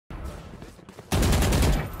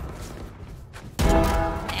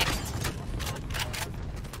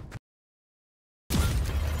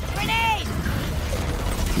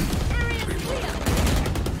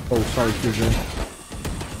Oh, sorry, QJ.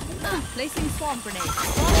 Placing swarm grenade.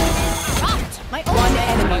 My one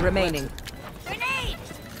enemy remaining. Grenade!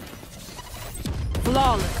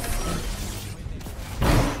 Flawless.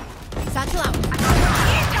 Satchel out.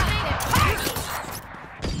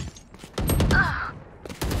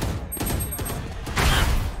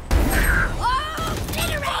 Oh,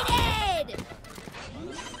 obliterated!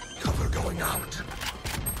 Cover going out.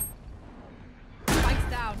 Spikes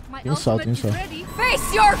down. My Inside, ultimate inside. is ready.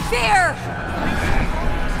 Face your fear!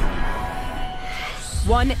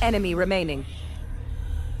 One enemy remaining.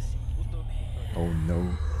 Oh no.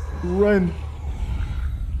 Run.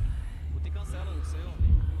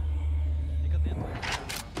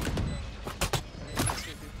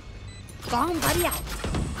 Bomb buddy out.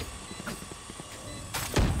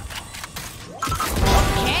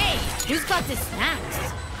 Okay, who's got the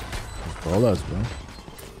snacks? All us, bro.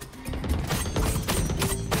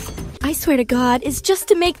 I swear to God, it's just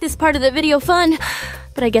to make this part of the video fun.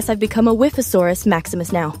 But I guess I've become a Whiffosaurus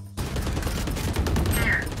Maximus now.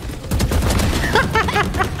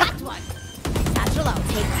 That's one. Satchel out.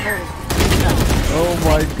 Take hold. Oh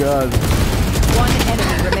my god. One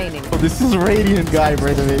enemy remaining. Oh, this is Radiant guy,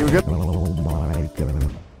 by the way. We got. Oh my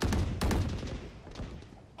god.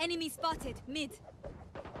 Enemy spotted. Mid.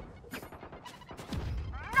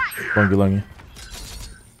 Longy, longy.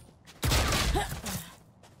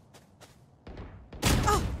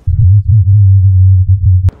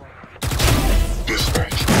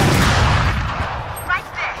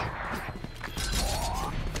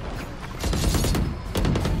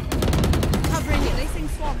 Covering it. Placing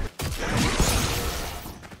swarm.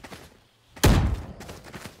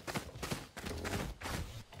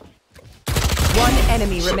 One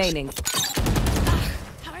enemy remaining.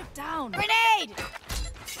 Turret down. Grenade!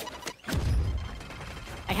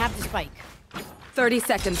 I have the spike. 30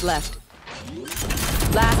 seconds left.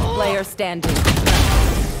 Last player standing.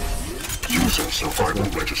 User survival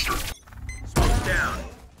registered. Smoke down.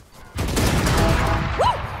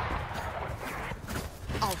 Woo!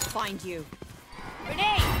 I'll find you.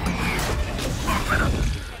 Grenade!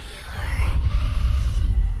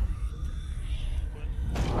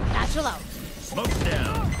 Satchel out. Smoke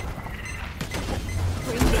down.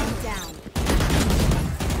 Bring them down.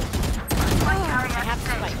 I have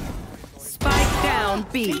the spike. Spike down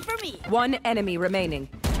B. For me. One enemy remaining.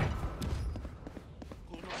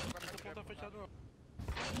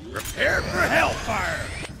 Prepare for hellfire.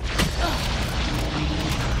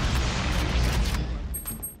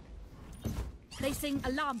 Placing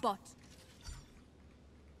alarm bot.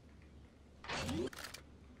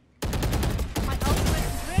 My ultimate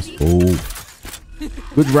is ready. Oh.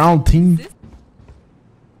 Good round, team.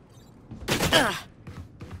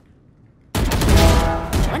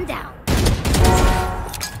 One down.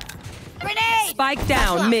 Grenade! Spike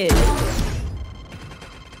down mid.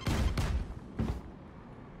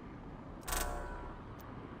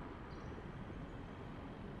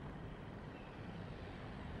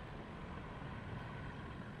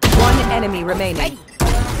 One enemy remaining.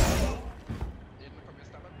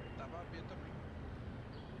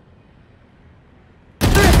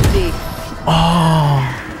 Thrifty. Oh.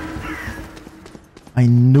 I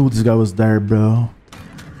knew this guy was there, bro.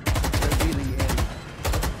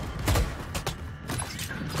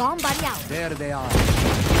 Bomb buddy out. There they are.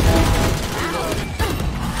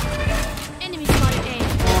 Enemy spotted A.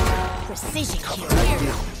 Precision kill.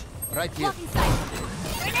 Right here. Blocking sight.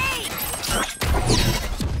 Grenade!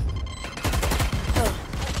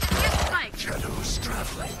 Shadows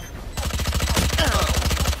traveling.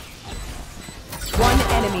 One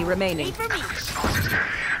enemy remaining. For me.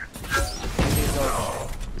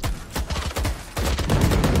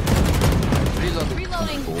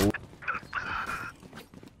 Reloading.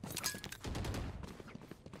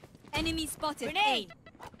 Enemy spotted. Grenade.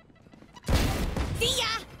 See ya.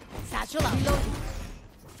 Satchel out. Reloading.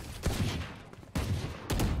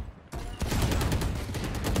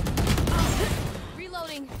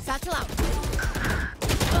 Reloading. Satchel out.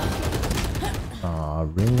 Aw,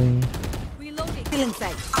 really? Reloading. Feeling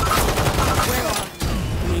sight. Where are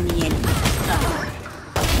many enemies?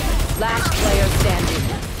 Last player standing.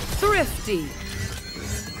 Thrifty.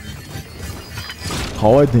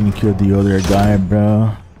 How I didn't kill the other guy,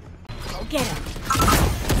 bro. Go get him.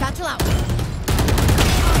 Satchel out.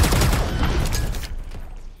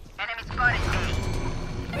 Enemy spotted.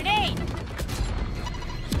 Grenade.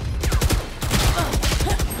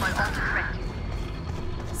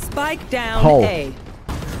 Spike down Oh. A.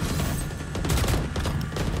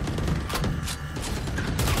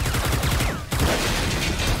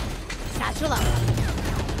 Satchel out.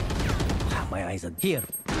 My eyes are here.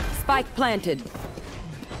 Spike planted.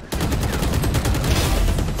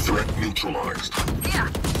 Neutralized.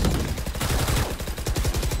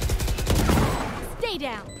 Stay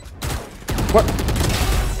down. What?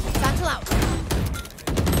 Satchel out.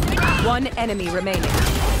 One enemy remaining.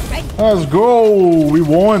 Let's go. We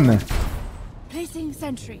won. Placing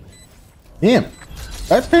sentry. Damn.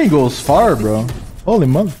 That thing goes far, bro. Holy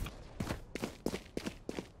mother.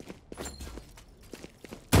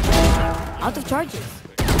 Out of charges.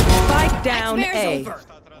 Spike down A. Over.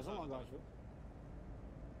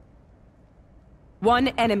 One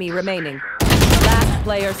enemy remaining. Last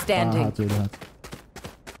player standing.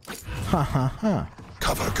 Ha ha ha.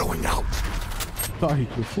 Cover going out. Sorry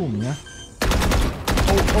to fool me, yeah?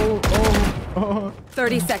 Oh.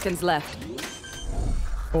 30 seconds left.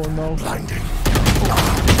 Oh no. Blinding.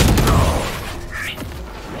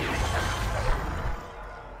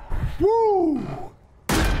 Woo!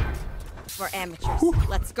 For amateurs.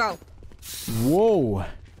 Let's go. Whoa.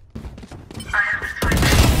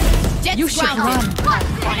 Jet You should run.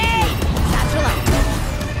 Satchel out.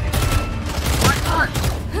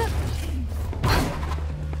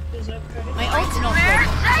 My ult's not ready.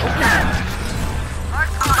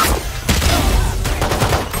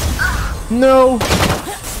 No.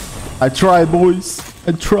 I tried, boys.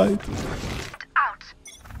 I tried.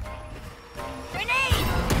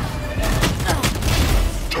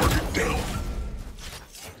 Target down.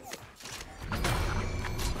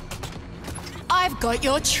 I've got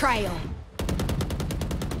your trail.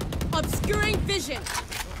 Obscuring vision.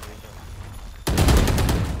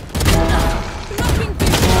 Blocking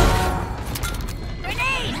vision.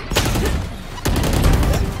 Grenade!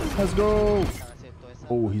 Let's go.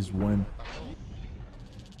 Oh, he's won.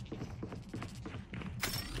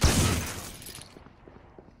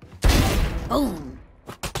 Boom.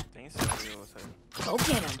 Go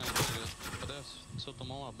get him. Se eu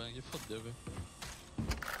tomar uma bang, fodeu, velho.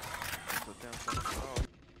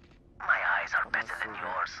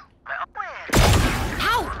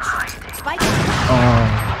 Ouch! Spike.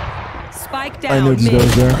 Spike I down knew this mid. guy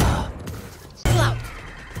was there. Still out.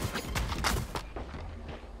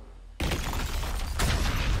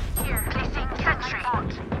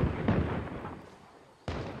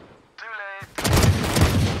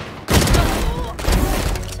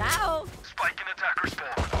 Ciao. Spike in attacker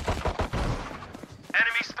spawn.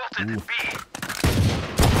 Enemy spotted. B.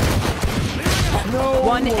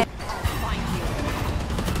 One Find you.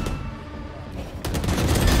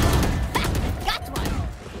 Got one.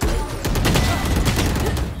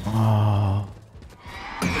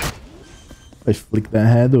 If I flick that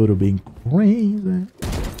head, it would have been crazy.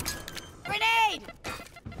 Grenade!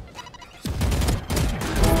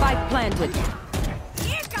 Spike planted.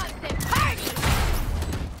 Here comes the party!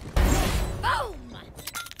 Boom!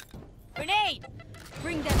 Grenade!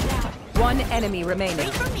 Bring them down. One enemy remaining.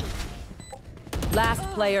 Wait for me. Last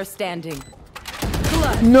player standing.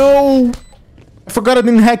 No! I forgot I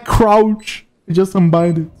didn't hack crouch. I just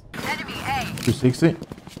unbind it. 260.